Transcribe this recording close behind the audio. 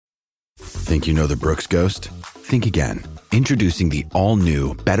Think you know the Brooks Ghost? Think again. Introducing the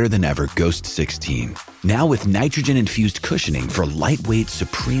all-new, better-than-ever Ghost 16. Now with nitrogen-infused cushioning for lightweight,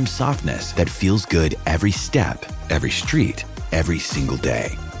 supreme softness that feels good every step, every street, every single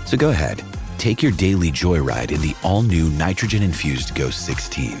day. So go ahead, take your daily joyride in the all-new nitrogen-infused Ghost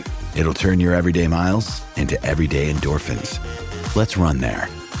 16. It'll turn your everyday miles into everyday endorphins. Let's run there.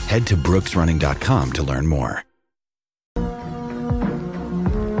 Head to brooksrunning.com to learn more.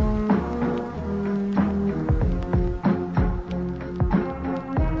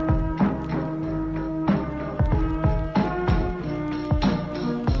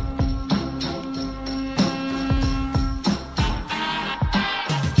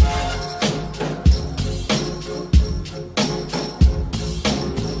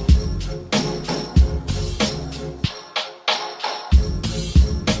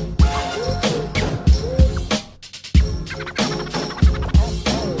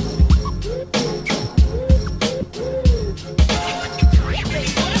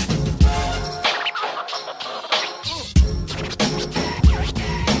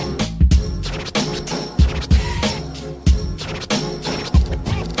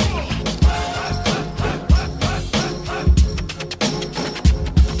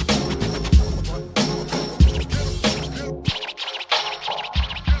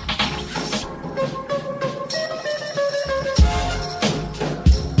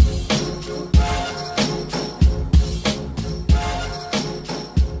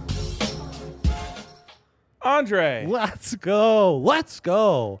 Andre. Let's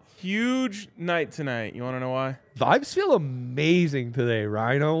go. Huge night tonight. You want to know why? Vibes feel amazing today,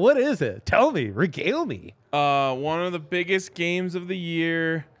 Rhino. What is it? Tell me. Regale me. One of the biggest games of the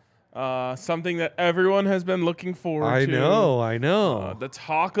year. Something that everyone has been looking forward to. I know. The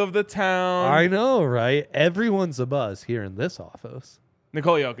talk of the town. I know, right? Everyone's a buzz here in this office.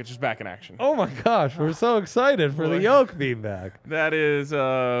 Nikola Jokic is back in action. Oh my gosh, we're so excited for the Yoke being back. That is,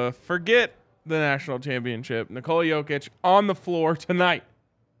 forget the national championship. Nikola Jokic on the floor tonight.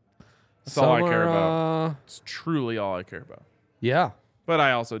 That's all I care about. It's truly all I care about. Yeah. But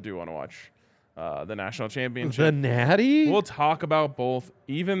I also do want to watch the national championship. The Natty? We'll talk about both,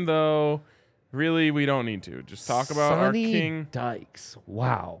 even though really we don't need to. Just talk about our king. Dykes.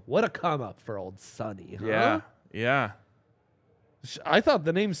 Wow. What a come up for old Sonny. Huh? Yeah. I thought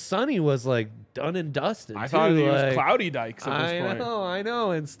the name Sonny was like done and dusted. I thought he was Cloudy Dykes at this point. I know.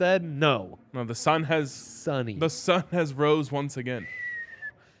 Instead, no. No, the sun has Sonny. The sun has rose once again.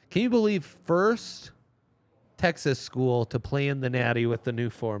 Can you believe first Texas school to play in the Natty with the new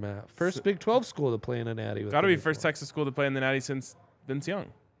format? First Big 12 school to play in a Natty with Got to the be new first format. Texas school to play in the Natty since Vince Young.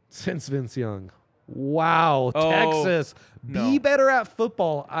 Since Vince Young. Wow, Texas. no. Be better at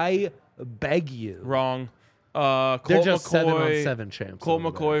football. I beg you. Wrong. They're Colt just McCoy, 7-on-7 champs. Colt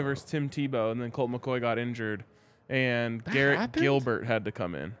over McCoy there. versus Tim Tebow, and then Colt McCoy got injured, and Garrett happened? Gilbert had to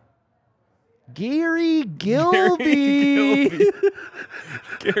come in. Gary Gilby.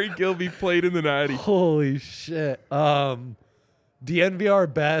 Gary Gilby played in the Natty. Holy shit.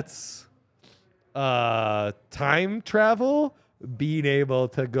 DNVR bets, time travel, being able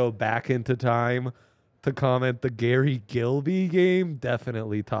to go back into time to comment the Gary Gilby game,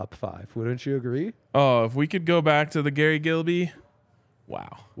 definitely top 5. Wouldn't you agree? Oh, if we could go back to the Gary Gilby,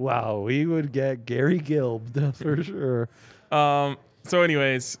 wow. Wow, we would get Gary Gilbed for sure. So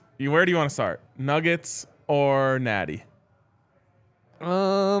anyways, where do you want to start? Nuggets or Natty?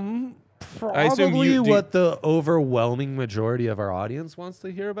 Probably assume what the overwhelming majority of our audience wants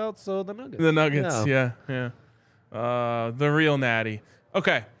to hear about. So the Nuggets. The Nuggets, yeah. The real Natty.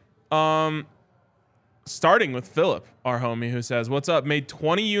 Okay. Starting with Philip, our homie, who says, "What's up? Made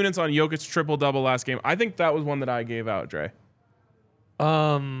 20 units on Jokic's triple-double last game." I think that was one that I gave out, Dre.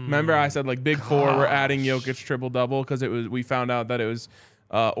 Remember I said like Big Four, we're adding Jokic triple-double because we found out that it was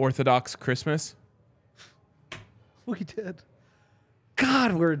Orthodox Christmas. We did.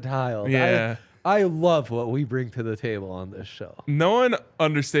 God, we're dialed. Yeah. I love what we bring to the table on this show. No one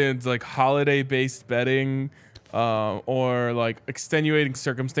understands like holiday-based betting or like extenuating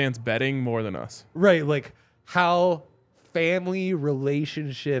circumstance betting more than us. Right, like how family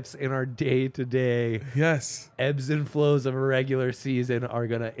relationships in our day-to-day ebbs and flows of a regular season are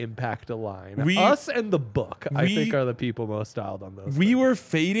going to impact a line. Us and the book, I think, are the people most dialed on those. We were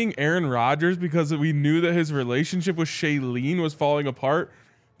fading Aaron Rodgers because we knew that his relationship with Shailene was falling apart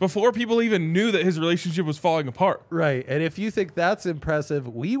before people even knew that his relationship was falling apart. Right, and if you think that's impressive,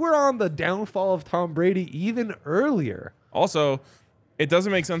 we were on the downfall of Tom Brady even earlier. Also, it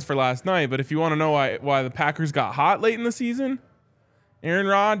doesn't make sense for last night, but if you want to know why the Packers got hot late in the season, Aaron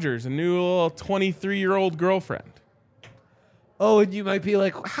Rodgers, a new little 23-year-old girlfriend. Oh, and you might be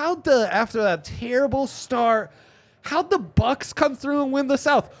like, after that terrible start, how'd the Bucks come through and win the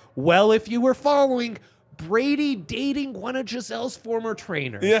South? Well, if you were following, Brady dating one of Giselle's former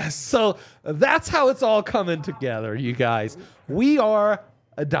trainers. Yes. So that's how it's all coming together, you guys. We are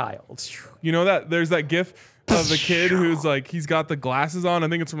dialed. You know that there's that gif of the kid who's like, he's got the glasses on. I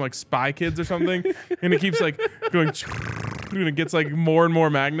think it's from like Spy Kids or something. And it keeps like going, and it gets like more and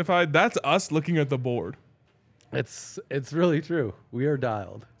more magnified. That's us looking at the board. It's really true. We are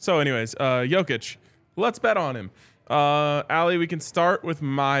dialed. So anyways, Jokic, let's bet on him. Allie, we can start with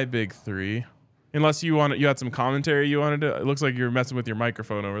my big three. Unless you had some commentary you wanted to. It looks like you're messing with your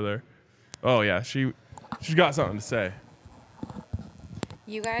microphone over there. Oh yeah, she's got something to say.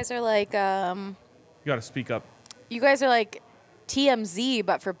 You guys are like You got to speak up. You guys are like TMZ,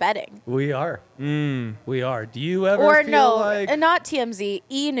 but for betting. We are. We are. Do you ever or feel no, like not TMZ,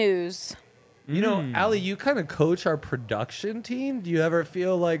 E News. You know, Allie, you kind of coach our production team. Do you ever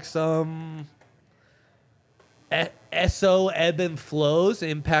feel like some SO ebb and flows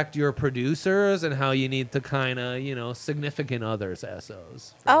impact your producers and how you need to kind of, significant others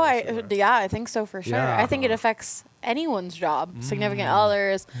SOs? I think so for sure. Yeah. I think it affects anyone's job, significant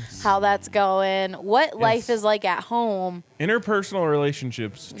others, how that's going, what life is like at home. Interpersonal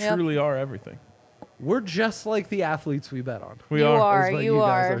relationships truly are everything. We're just like the athletes we bet on. We are. Is what you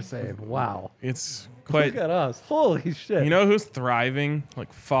guys are saying. Wow. It's quite. Look at us. Holy shit. You know who's thriving?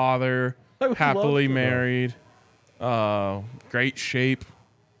 Like father, happily married, great shape.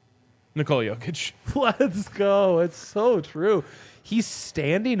 Nikola Jokic. Let's go. It's so true. He's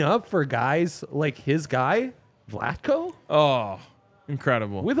standing up for guys like his guy, Vlatko. Oh,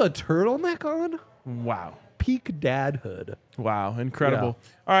 incredible. With a turtleneck on? Wow. Peak dadhood. Wow, incredible.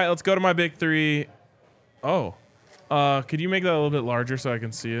 All right, let's go to my big three. Oh, could you make that a little bit larger so I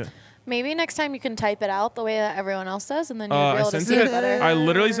can see it? Maybe next time you can type it out the way that everyone else does, and then you'll be able to see it better. I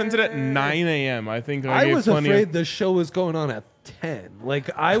literally sent it at 9 a.m. I think I was afraid the show was going on at 10.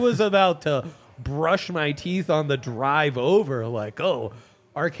 Like, I was about to brush my teeth on the drive over. Like, oh,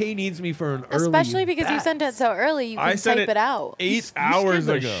 Arcade needs me for an early Especially because you sent it so early, you can type it out. 8 hours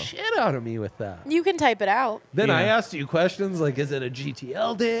you ago. the shit out of me with that. You can type it out. Then I asked you questions like, is it a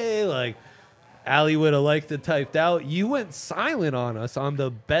GTL day? Like, Allie would have liked it typed out. You went silent on us on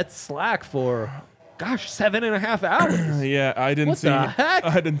the bet Slack for, 7.5 hours. Yeah, I didn't see. the heck?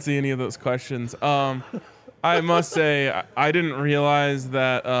 I didn't see any of those questions. I must say, I didn't realize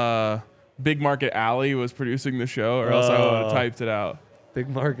that Big Market Allie was producing the show, or else I would have typed it out. Big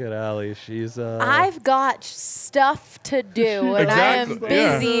Market Allie, she's I've got stuff to do, and I am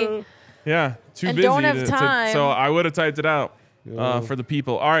busy. Yeah, too and busy. Don't have time. So I would have typed it out for the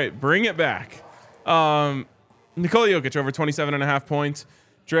people. All right, bring it back. Nikola Jokic over 27.5 points.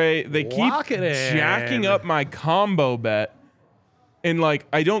 Dre, they keep jacking up my combo bet, and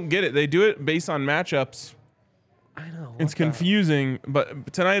I don't get it. They do it based on matchups. I know. It's confusing,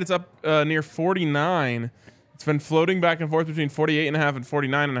 but tonight it's up near 49. It's been floating back and forth between 48.5 and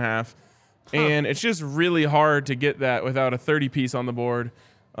 49.5, and it's just really hard to get that without a 30 piece on the board.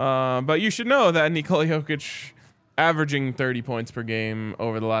 But you should know that Nikola Jokic averaging 30 points per game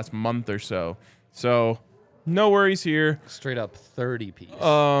over the last month or so. So no worries here. Straight up 30 piece.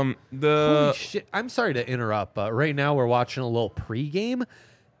 Holy shit. I'm sorry to interrupt, but right now we're watching a little pregame.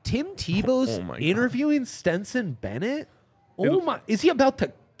 Tim Tebow's interviewing Stetson Bennett. Is he about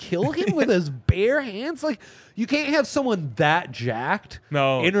to kill him with his bare hands? Like, you can't have someone that jacked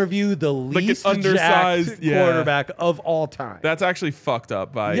interview the least undersized quarterback of all time. That's actually fucked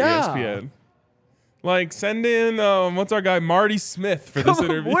up by ESPN. Send in what's our guy Marty Smith for this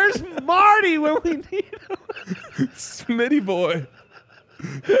interview. Where's Marty when we need him? Smitty boy.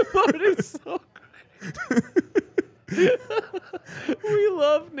 Marty's so great. We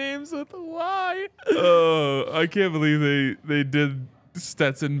love names with a Y. Oh, I can't believe they did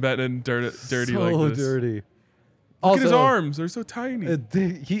Stetson Bennett dirty like this. So dirty. Look at his arms; they're so tiny.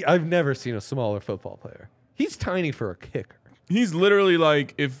 I've never seen a smaller football player. He's tiny for a kicker. He's literally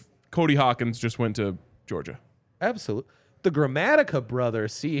like if Cody Hawkins just went to Georgia. Absolutely. The Grammatica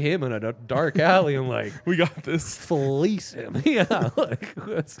brothers see him in a dark alley and we got this. Fleece him. Yeah,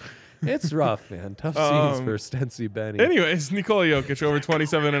 it's rough, man. Tough scenes for Stency Benny. Anyways, Nikola Jokic over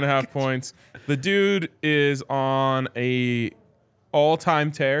 27.5 points. The dude is on a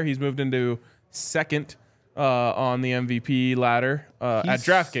all-time tear. He's moved into second on the MVP ladder at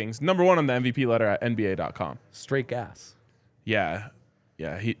DraftKings. Number one on the MVP ladder at NBA.com. Straight gas. Yeah,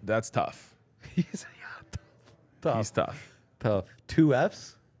 that's tough. He's tough. He's tough. Tough. 2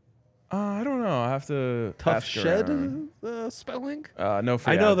 Fs? I don't know. I have to Tough ask shed spelling? No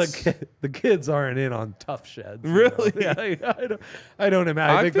free I know ads. the kids aren't in on tough sheds. Really? Yeah, I don't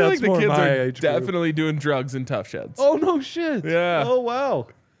imagine. I think feel that's like the more kids my are age group. definitely doing drugs in tough sheds. Oh, no shit. Yeah. Oh, wow.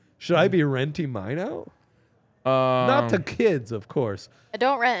 Should I be renting mine out? Not to kids, of course. I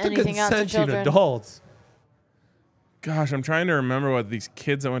don't rent To anything out to consenting children. adults. Gosh, I'm trying to remember what these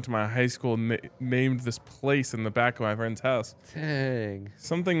kids that went to my high school named this place in the back of my friend's house. Dang.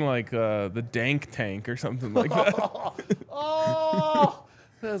 Something like the Dank Tank or something like that. Oh,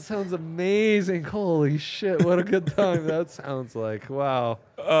 that sounds amazing. Holy shit, what a good time that sounds like. Wow.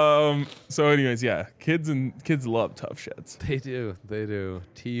 So anyways, yeah, kids love tough sheds. They do.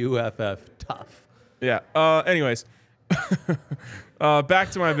 TUFF, tough. Yeah. Anyways,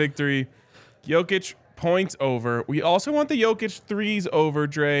 back to my big three. Jokic points over. We also want the Jokic threes over,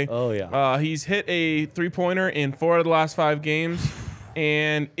 Dre. Oh, yeah. He's hit a 3-pointer in 4 of the last 5 games.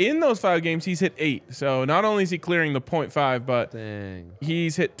 And in those 5 games, he's hit 8. So not only is he clearing the 0.5, but Dang.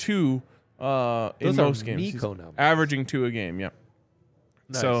 he's hit 2 in most games. He's numbers. averaging 2 a game, yeah.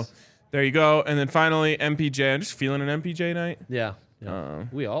 Nice. So there you go. And then finally, MPJ. I'm just feeling an MPJ night. Yeah.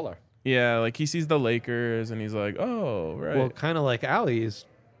 We all are. Yeah, like he sees the Lakers and he's like, oh, right. Well, kind of like Allie's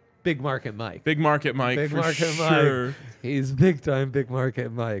Big Market Mike. Big Market Mike, Big for Market sure. Mike. He's big time Big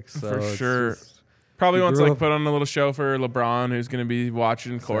Market Mike. So For it's sure. just- Probably he wants to grew like up- put on a little show for LeBron, who's going to be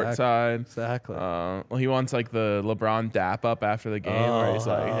watching courtside. Exactly. Well, he wants like the LeBron dap up after the game, where he's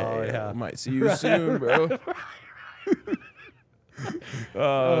like, "Hey, yeah. might see you soon, bro."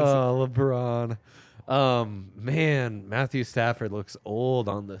 LeBron. Man, Matthew Stafford looks old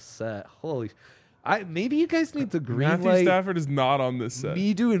on the set. Holy, maybe you guys need to greenlight Matthew Stafford is not on this set.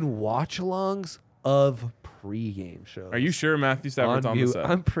 me doing watch-alongs of pre-game shows. Are you sure Matthew Stafford's on the mute. set?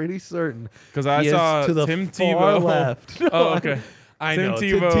 I'm pretty certain. Because I He is saw to the Tim far Tebow. left. Oh, okay. I Tim know.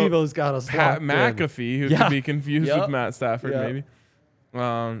 Tebow, Tim Tebow's got us Pat locked in. McAfee, who Yeah. could be confused Yep. with Matt Stafford, Yep. maybe.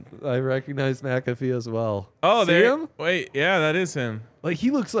 I recognize McAfee as well. Oh, See there. him? Wait, yeah, that is him. Like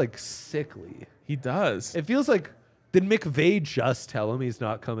he looks like sickly. He does. It feels like did McVay just tell him he's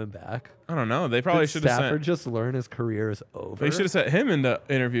not coming back? I don't know. They probably Did should have Stafford sent. just learn his career is over? They should have sent him in to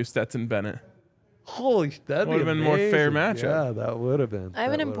interview Stetson Bennett. Holy, that'd Would've be been more fair amazing. matchup. Yeah, that would have been. I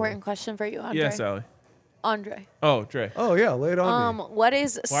have an That would've important question for you, Andre. Yes, Allie. Andre. Oh, Dre. been. Oh yeah, lay it on me. What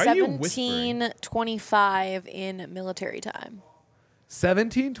is Why are you whispering? 1725 in military time?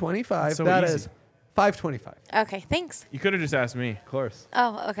 1725. So That easy. is 525. Okay, thanks. You could have just asked me. Of course.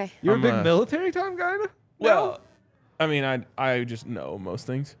 Oh, okay. You're I'm a big military time guy. Well, I mean, I just know most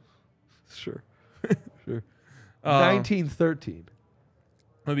things. Sure. Sure. 1913.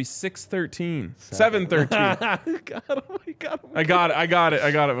 It'll be 613. 713. got him. I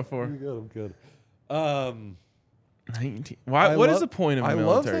got it before. You got him good. 19. Why? What is the point of I military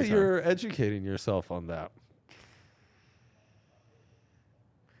love that time? you're educating yourself on that.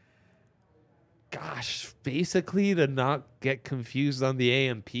 Gosh, basically to not get confused on the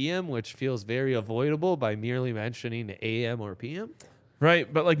AM PM, which feels very avoidable by merely mentioning AM or PM.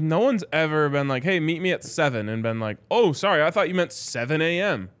 Right, but like no one's ever been like, "Hey, meet me at 7," and been like, "Oh, sorry, I thought you meant 7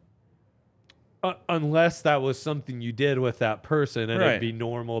 a.m." Unless that was something you did with that person and Right. it'd be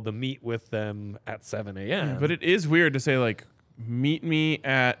normal to meet with them at 7 a.m. But it is weird to say like, "Meet me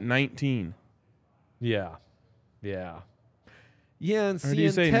at 19." Yeah. Yeah, and do see you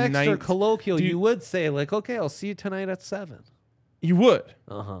in say text or night- colloquial, do you you- would say like, okay, I'll see you tonight at 7. You would.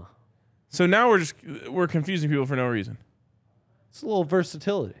 Uh-huh. So now we're confusing people for no reason. It's a little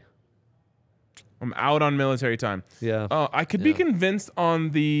versatility. I'm out on military time. Yeah. I could be convinced on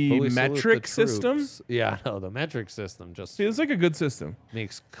But the we salute metric the system. troops. Yeah, no, the metric system just Feels like a good system.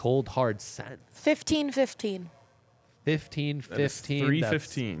 makes cold, hard sense. 1515. 15, 15. 3:15.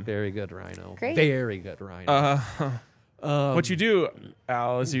 That's very good, Rhino. Great. Very good, Rhino. What you do,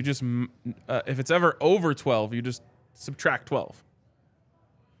 Al, is you just if it's ever over 12, you just subtract 12.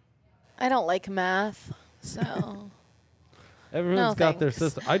 I don't like math, so Everyone's no, got their thanks.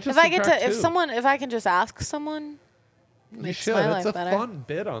 system. I just if I get to subtract if I can just ask someone, it you makes should. my It's life a better. fun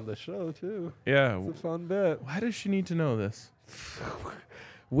bit on the show too. Yeah. It's a fun bit. Why does she need to know this?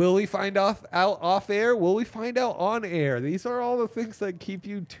 Will we find out off air? Will we find out on air? These are all the things that keep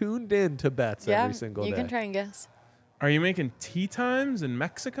you tuned in to bets Yeah, every single you day. can try and guess. Are you making tea times in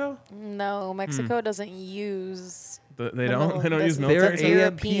Mexico? No, Mexico doesn't use. They don't use They're military It's time? AM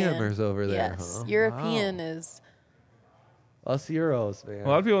European. PMers over there, Yes, huh? European Wow. is. Us Euros, man. A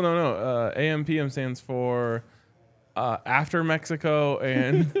lot of people don't know. AMPM stands for after Mexico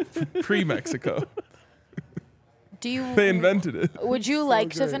and pre-Mexico. Do you? They invented it. Would you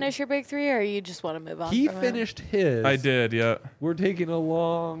like to great. finish your big three, or you just want to move on? He from it? finished his. I did, yeah. We're taking a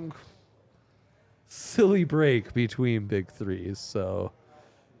long silly break between big threes. So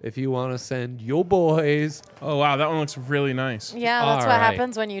if you want to send your boys. Oh, wow. That one looks really nice. Yeah, that's what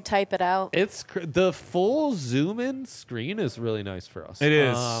happens when you type it out. It's the full zoom in screen is really nice for us. It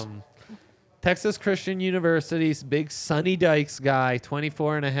is. Texas Christian University's big Sonny Dykes guy,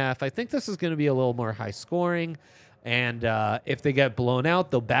 24.5. I think this is going to be a little more high scoring. And if they get blown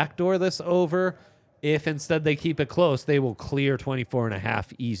out, they'll backdoor this over. If instead they keep it close, they will clear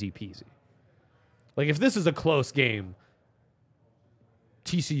 24.5 easy peasy. Like if this is a close game,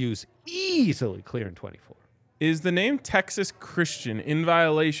 TCU's easily clearing 24. Is the name Texas Christian in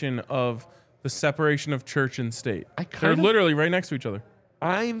violation of the separation of church and state? They're literally right next to each other.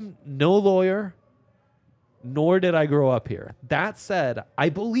 I'm no lawyer, nor did I grow up here. That said, I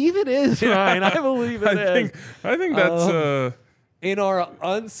believe it is, Ryan. I believe it is. I think that's... in our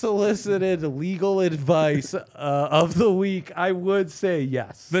unsolicited legal advice of the week, I would say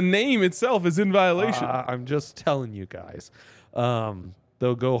yes. The name itself is in violation. I'm just telling you guys.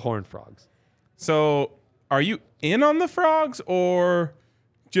 They'll go Horned Frogs. So are you in on the Frogs or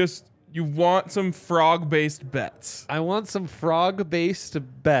just you want some frog-based bets? I want some frog-based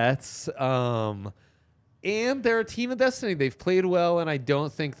bets. And they're a team of destiny. They've played well, and I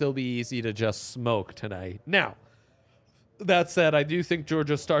don't think they'll be easy to just smoke tonight. Now, that said, I do think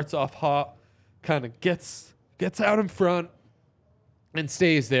Georgia starts off hot, kind of gets out in front, and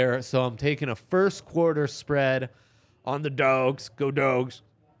stays there. So I'm taking a first quarter spread on the Dogs. Go Dogs.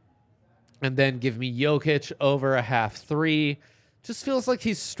 And then give me Jokic over a 0.5-3. Just feels like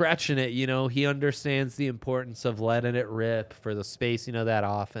he's stretching it, you know. He understands the importance of letting it rip for the spacing of that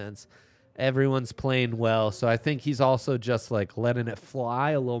offense. Everyone's playing well, so I think he's also just like letting it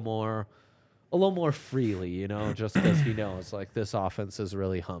fly a little more freely, you know, just because he knows like this offense is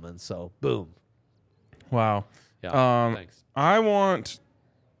really humming. So boom. Wow. Yeah. Thanks. I want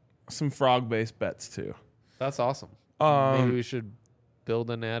some frog-based bets too. That's awesome. Maybe we should build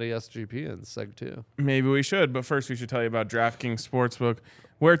a natty SGP in Seg 2. Maybe we should, but first we should tell you about DraftKings Sportsbook,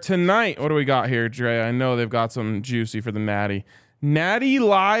 where tonight, what do we got here, Dre? I know they've got some juicy for the natty. Natty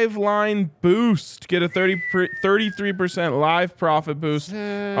Live Line Boost. Get a 33% live profit boost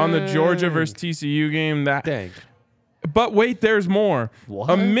on the Georgia versus TCU game. Dang. But wait, there's more.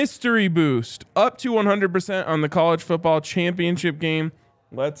 What? A mystery boost up to 100% on the college football championship game.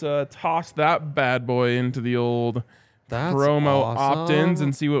 Let's toss that bad boy into the old promo opt-ins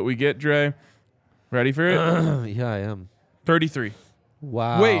and see what we get, Dre. Ready for it? Yeah, I am. 33.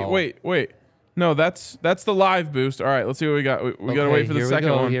 Wow. Wait. No, that's the live boost. All right, let's see what we got. We got to wait for the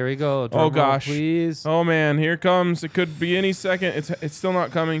second one. Here we go. Oh gosh. Please. Oh man, here it comes. It could be any second. It's still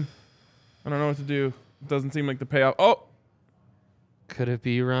not coming. I don't know what to do. It doesn't seem like the payoff. Oh. Could it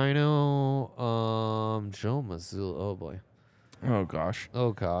be Rhino? Joe Mazzulla. Oh boy. Oh gosh.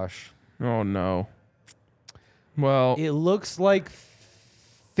 Oh gosh. Oh no. Well, it looks like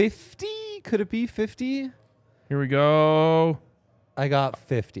 50. Could it be 50? Here we go. I got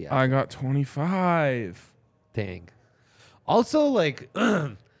 50. I got 25. Dang. Also, like,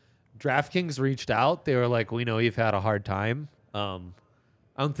 DraftKings reached out. They were like, we know you've had a hard time. I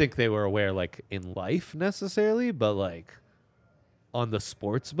don't think they were aware, like, in life necessarily, but, like, on the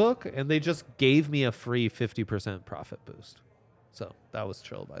sports book. And they just gave me a free 50% profit boost. So that was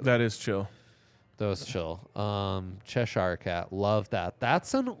chill, by the way. That is chill. That was chill. Cheshire Cat. Love that.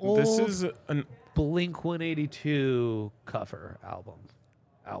 That's an old... This is an... Blink-182 cover album.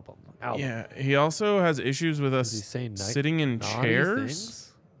 Yeah, he also has issues with us sitting in chairs.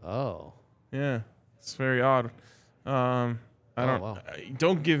 Things? Oh. Yeah, it's very odd. Don't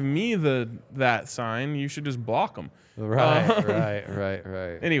give me that sign. You should just block him. Right.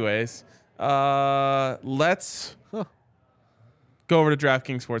 Anyways, let's go over to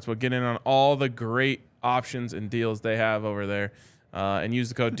DraftKings Sportsbook, get in on all the great options and deals they have over there. And use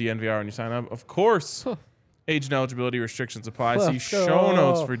the code DNVR when you sign up. Of course, age and eligibility restrictions apply. See show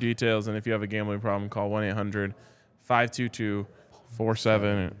notes for details. And if you have a gambling problem, call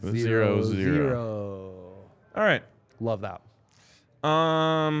 1-800-522-4700. All right. Love that.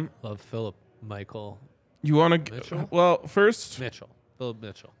 Love Philip Michael. You want to... Mitchell? Well, first... Philip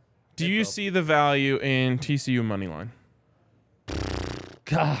Mitchell. Do you see the value in TCU money line?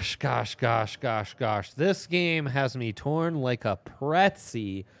 Gosh. This game has me torn like a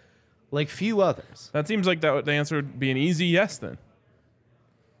pretzel, like few others. That seems like the answer would be an easy yes then.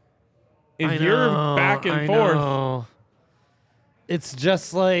 If you're back and forth. It's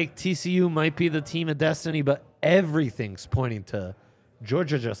just like TCU might be the team of destiny, but everything's pointing to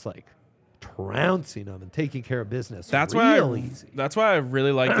Georgia just like trouncing them and taking care of business. That's why I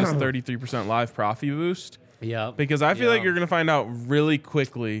really like this 33% live profit boost. Yeah. Because I feel like you're going to find out really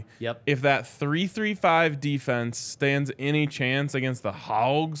quickly if that 3-3-5 defense stands any chance against the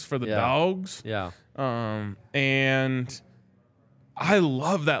Hogs for the Dogs. Yeah. And I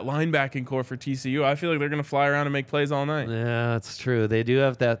love that linebacking core for TCU. I feel like they're going to fly around and make plays all night. Yeah, that's true. They do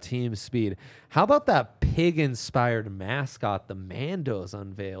have that team speed. How about that pig-inspired mascot the Mandos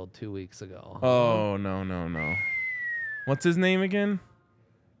unveiled 2 weeks ago? Oh, no. What's his name again?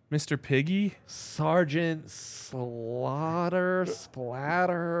 Mr. Piggy? Sergeant Splatter.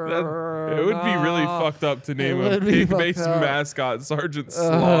 It would be really fucked up to name a pig-based mascot Sergeant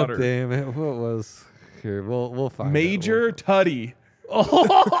Slaughter. Oh, damn it. What was... Here, we'll find Major Tutty.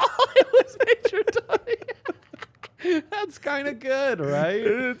 Oh, it was Major Tutty. That's kind of good, right?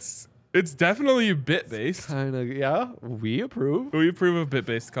 It's definitely bit-based. Kind of, yeah. We approve. We approve of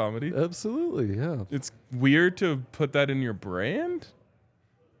bit-based comedy. Absolutely, yeah. It's weird to put that in your brand,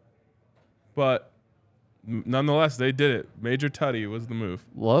 but nonetheless, they did it. Major Tutty was the move.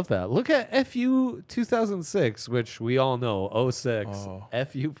 Love that. Look at FU 2006, which we all know, 06.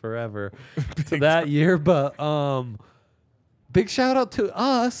 FU forever to that year. But big shout out to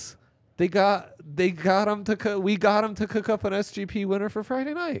us. We got him to cook up an SGP winner for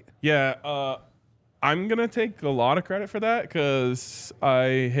Friday night. Yeah, I'm gonna take a lot of credit for that because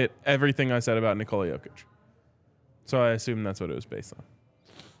I hit everything I said about Nikola Jokic. So I assume that's what it was based on.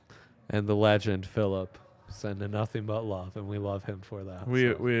 And the legend Philip sending nothing but love, and we love him for that.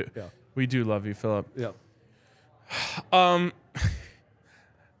 We do love you, Philip. Yep.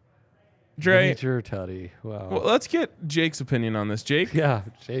 Dre, Major Tutty. Wow. Well, let's get Jake's opinion on this. Jake? Yeah,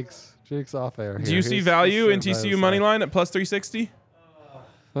 Jake's off air. Do you see value in TCU money line at plus 360?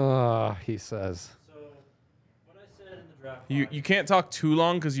 He says. So, what I said in the draft. You can't talk too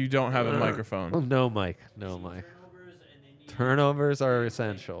long because you don't have a microphone. Oh, no mic. Turnovers are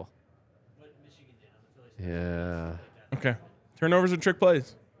essential. What Michigan did on the Phillies. Yeah. Okay. Turnovers are trick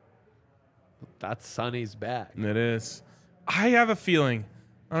plays. That's Sonny's back. It is. I have a feeling.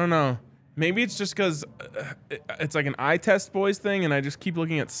 I don't know. Maybe it's just because it's like an eye test boys thing, and I just keep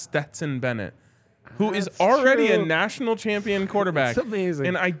looking at Stetson Bennett, who is already a national champion quarterback. It's amazing.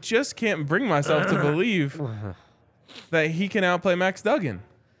 And I just can't bring myself to believe that he can outplay Max Duggan.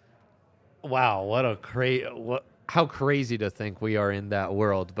 Wow, how crazy to think we are in that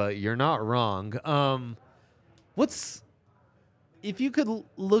world, but you're not wrong. If you could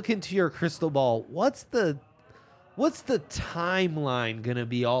look into your crystal ball, what's the timeline gonna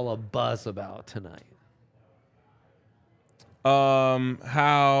be all abuzz about tonight?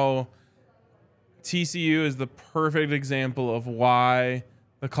 How TCU is the perfect example of why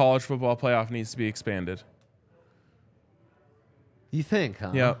the college football playoff needs to be expanded. You think,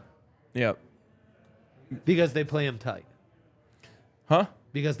 huh? Yep. Because they play him tight. Huh?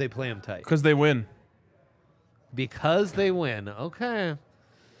 Because they play him tight. Because they win. Because they win. Okay.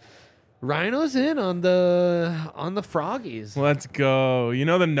 Rhino's in on the Froggies. Let's go. You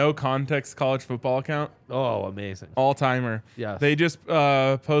know the no context college football account? Oh, amazing. All timer. Yes. They just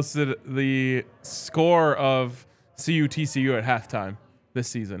posted the score of TCU at halftime this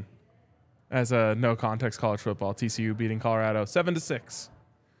season as a no context college football. TCU beating Colorado 7-6.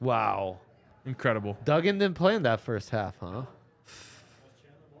 Wow. Incredible. Duggan didn't play in that first half, huh?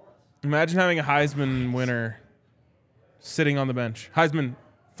 Imagine having a Heisman winner sitting on the bench. Heisman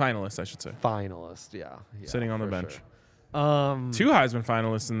finalist, I should say. Finalist, yeah sitting on the bench. Sure. 2 Heisman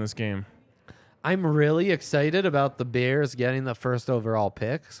finalists in this game. I'm really excited about the Bears getting the first overall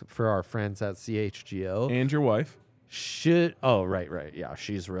picks for our friends at CHGO. And your wife. Right. Yeah,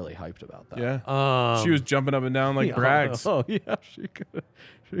 she's really hyped about that. Yeah. She was jumping up and down like brags. Oh, yeah, she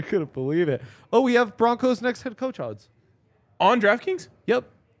couldn't believe it. Oh, we have Broncos next head coach odds. On DraftKings? Yep.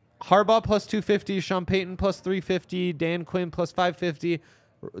 Harbaugh plus 250, Sean Payton plus 350, Dan Quinn plus 550,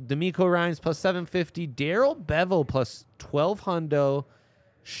 D'Amico Ryans plus 750, Darrell Bevel plus 1200,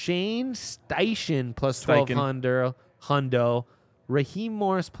 Shane Steichen plus 1200, Raheem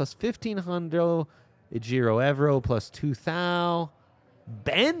Morris plus 1500, Ejiro Evero plus 2000,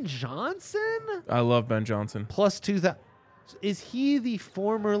 Ben Johnson? I love Ben Johnson. Plus 2000. Is he the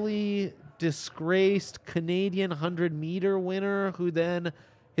formerly disgraced Canadian 100-meter winner who then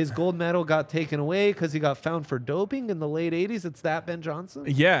his gold medal got taken away because he got found for doping in the late 80s? It's that Ben Johnson?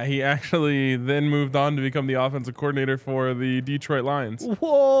 Yeah, he actually then moved on to become the offensive coordinator for the Detroit Lions.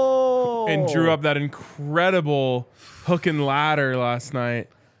 Whoa! And drew up that incredible hook and ladder last night.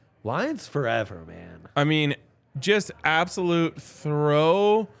 Lions forever, man. I mean, just absolute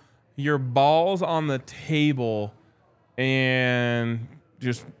throw your balls on the table and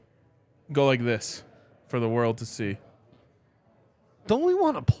just go like this for the world to see. Don't we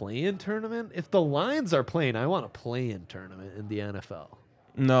want a play-in tournament? If the Lions are playing, I want a play-in tournament in the NFL.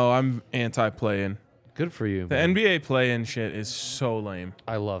 No, I'm anti-play-in. Good for you, The man. NBA play-in shit is so lame.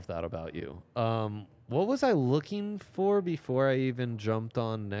 I love that about you. What was I looking for before I even jumped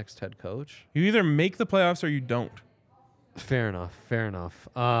on next head coach? You either make the playoffs or you don't. Fair enough.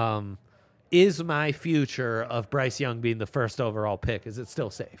 Is my future of Bryce Young being the first overall pick, is it still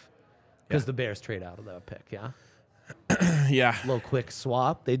safe? Because the Bears trade out of that pick, yeah? Yeah. Little quick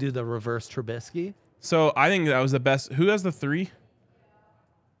swap. They do the reverse Trubisky. So I think that was the best. Who has the 3?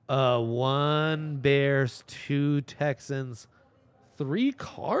 1 Bears, 2 Texans, 3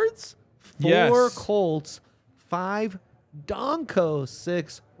 Cards, 4 Yes. Colts, 5 Donkos,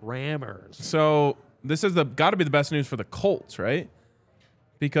 6 Rammers. So this is got to be the best news for the Colts, right?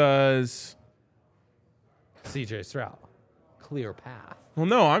 Because CJ Stroud, clear path. well,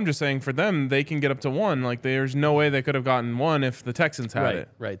 no, I'm just saying for them they can get up to 1. Like there's no way they could have gotten 1 if the Texans had it.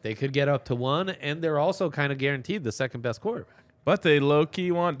 Right. They could get up to 1, and they're also kind of guaranteed the second best quarterback. But they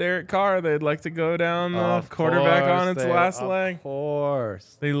low-key want Derek Carr. They'd like to go down the quarterback on its last leg. Of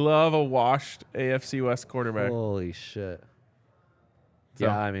course. They love a washed AFC West quarterback. Holy shit. So-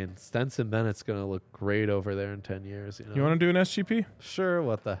 Yeah, I mean, Stenson Bennett's going to look great over there in 10 years. You want to do an SGP? Sure,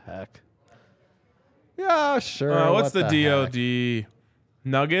 what the heck? Yeah, sure. What's what the heck? DOD?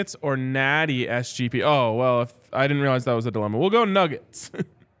 Nuggets or Natty SGP? Oh, well, if I didn't realize that was a dilemma. We'll go Nuggets.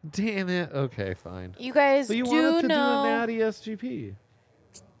 Damn it. Okay, fine. You guys But you do wanted to do know. a natty SGP.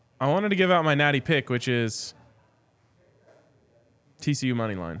 I wanted to give out my Natty pick, which is TCU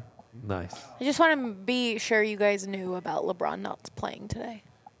money line. Nice. I just want to be sure you guys knew about LeBron not playing today.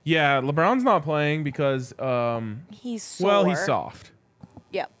 Yeah, LeBron's not playing because, He's sore. well, he's soft.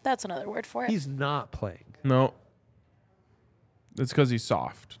 Yep, that's another word for it. He's not playing. No. It's because he's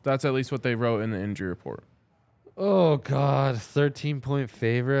soft. That's at least what they wrote in the injury report. Oh, God. 13-point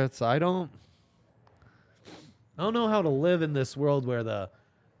favorites. I don't know how to live in this world where the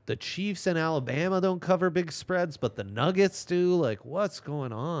Chiefs and Alabama don't cover big spreads, but the Nuggets do. Like, what's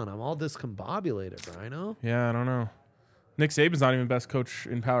going on? I'm all discombobulated, Rhino. Yeah, I don't know. Nick Saban's not even best coach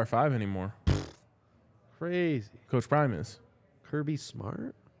in Power 5 anymore. Crazy. Coach Prime is. Kirby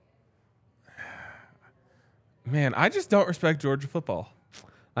Smart? Man, I just don't respect Georgia football.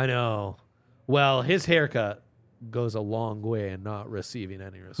 I know. Well, his haircut goes a long way in not receiving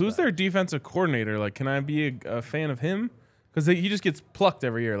any respect. Who's their defensive coordinator? Like, can I be a fan of him? Because he just gets plucked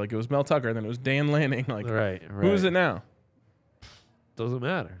every year. Like, it was Mel Tucker, then it was Dan Lanning. Like, Right. who is it now? Doesn't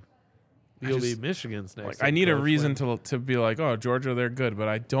matter. You'll be Michigan's next. Like, I need a reason to be like, oh, Georgia, they're good. But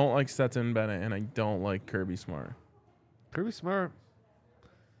I don't like Stetson Bennett, and I don't like Kirby Smart. Kirby Smart.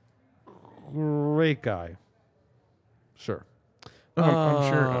 Great guy. Sure.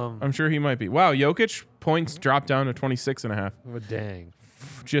 I'm sure he might be. Wow, Jokic points dropped down to 26.5. Oh, dang.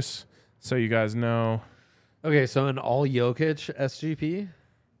 Just so you guys know. Okay, so an all Jokic SGP?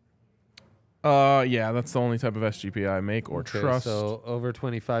 Yeah, that's the only type of SGP I make or trust. So over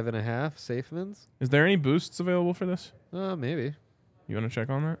 25.5 Safemans? Is there any boosts available for this? Maybe. You want to check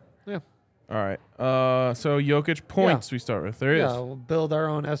on that? Yeah. All right. So Jokic points we start with. There is. Yeah, we'll build our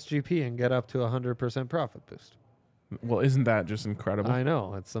own SGP and get up to 100% profit boost. Well, isn't that just incredible? I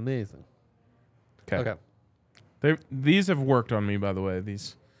know. It's amazing. Okay. These have worked on me, by the way.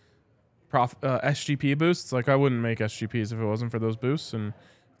 These SGP boosts. Like, I wouldn't make SGPs if it wasn't for those boosts, and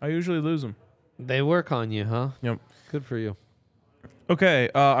I usually lose them. They work on you, huh? Yep. Good for you. Okay.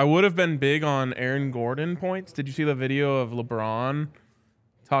 I would have been big on Aaron Gordon points. Did you see the video of LeBron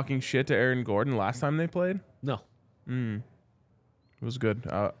talking shit to Aaron Gordon last time they played? No. It was good.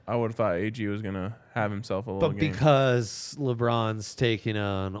 I would have thought AG was going to have himself a little But game. because LeBron's taking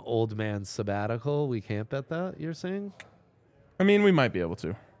an old man sabbatical, we can't bet that, you're saying? I mean, we might be able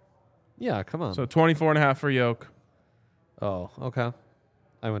to. Yeah, come on. So 24.5 for Yoke. Oh, okay.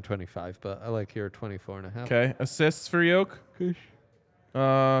 I went 25, but I like your 24.5. Okay. Assists for Yoke.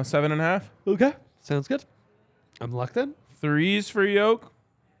 7.5. Okay. Sounds good. I'm locked in. Threes for Yoke.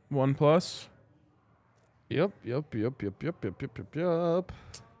 1+. Yep.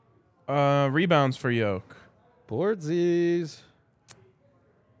 Rebounds for Yoke. Boardsies.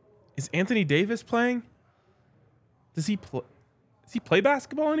 Is Anthony Davis playing? Does he play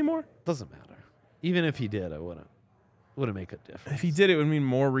basketball anymore? Doesn't matter. Even if he did, I wouldn't make a difference. If he did, it would mean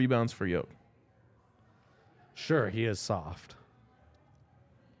more rebounds for Yoke. Sure, he is soft.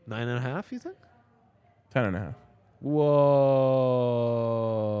 9.5, you think? 10.5.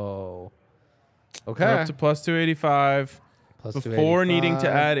 Whoa. Okay. We're up to plus 285 Plus before needing to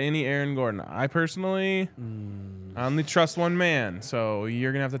 285. add any Aaron Gordon. I personally, I only trust one man, so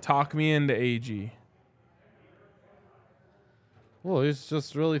you're going to have to talk me into AG. Well, he's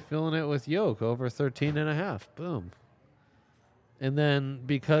just really feeling it with Yoke over 13.5. Boom. And then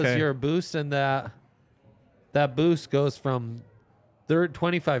because you're boosting that boost goes from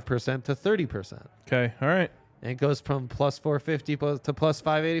 25% to 30%. Okay. All right. And it goes from plus 450 to plus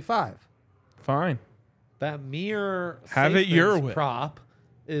 585. Fine. That mere have it your way prop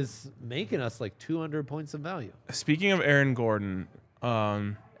is making us like 200 points of value. Speaking of Aaron Gordon,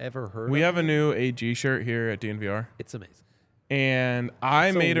 ever heard? We of have him? a new AG shirt here at DNVR. It's amazing. And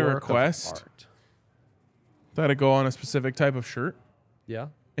I made a request that it go on a specific type of shirt. Yeah.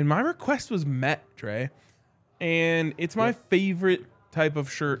 And my request was met, Dre. And it's my favorite type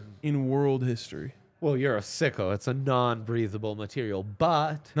of shirt in world history. Well, you're a sicko. It's a non-breathable material,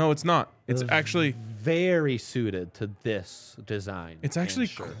 but no, it's not. It's actually very suited to this design. It's actually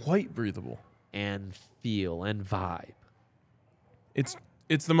quite breathable and feel and vibe. It's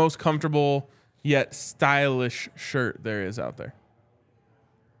the most comfortable yet stylish shirt there is out there.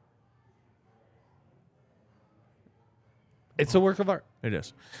 It's a work of art. It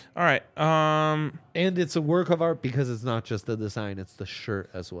is. All right. And it's a work of art because it's not just the design, it's the shirt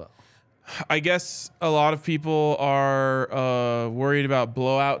as well. I guess a lot of people are worried about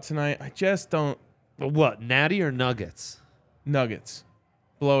blowout tonight. I just don't. What, Natty or Nuggets? Nuggets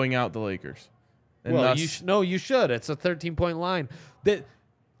blowing out the Lakers. And well, you should. It's a 13-point line.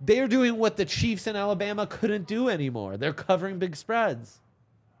 They're doing what the Chiefs in Alabama couldn't do anymore. They're covering big spreads.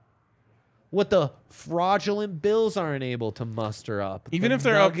 What the fraudulent Bills aren't able to muster up. Even if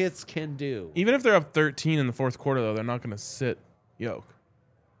they're Nuggets can do. Even if they're up 13 in the fourth quarter, though, they're not going to sit Yoke.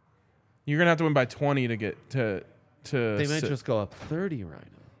 You're going to have to win by 20 to get to They might just go up 30 right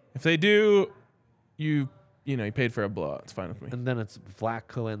now. If they do, you paid for a blowout. It's fine with me. And then it's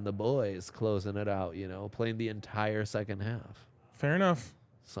Vlatko and the boys closing it out, playing the entire second half. Fair enough.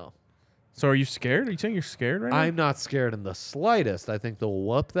 So are you scared? Are you saying you're scared right now? I'm not scared in the slightest. I think they'll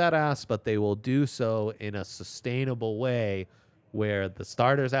whoop that ass, but they will do so in a sustainable way where the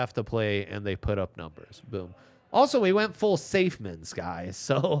starters have to play and they put up numbers. Boom. Also, we went full Safemans, guys.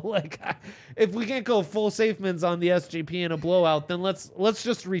 So, if we can't go full Safemans on the SGP in a blowout, then let's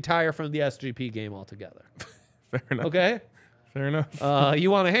just retire from the SGP game altogether. Fair enough. Okay? Fair enough. You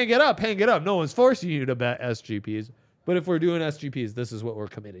want to hang it up? Hang it up. No one's forcing you to bet SGPs. But if we're doing SGPs, this is what we're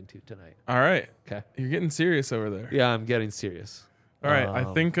committing to tonight. All right. Okay. You're getting serious over there. Yeah, I'm getting serious. All right. I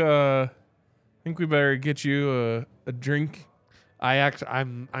think we better get you a drink.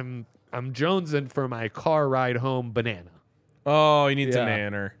 I'm jonesing for my car ride home banana. Oh, you need some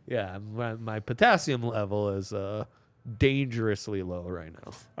nanner. Yeah, my potassium level is dangerously low right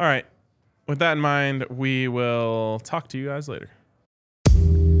now. All right. With that in mind, we will talk to you guys later.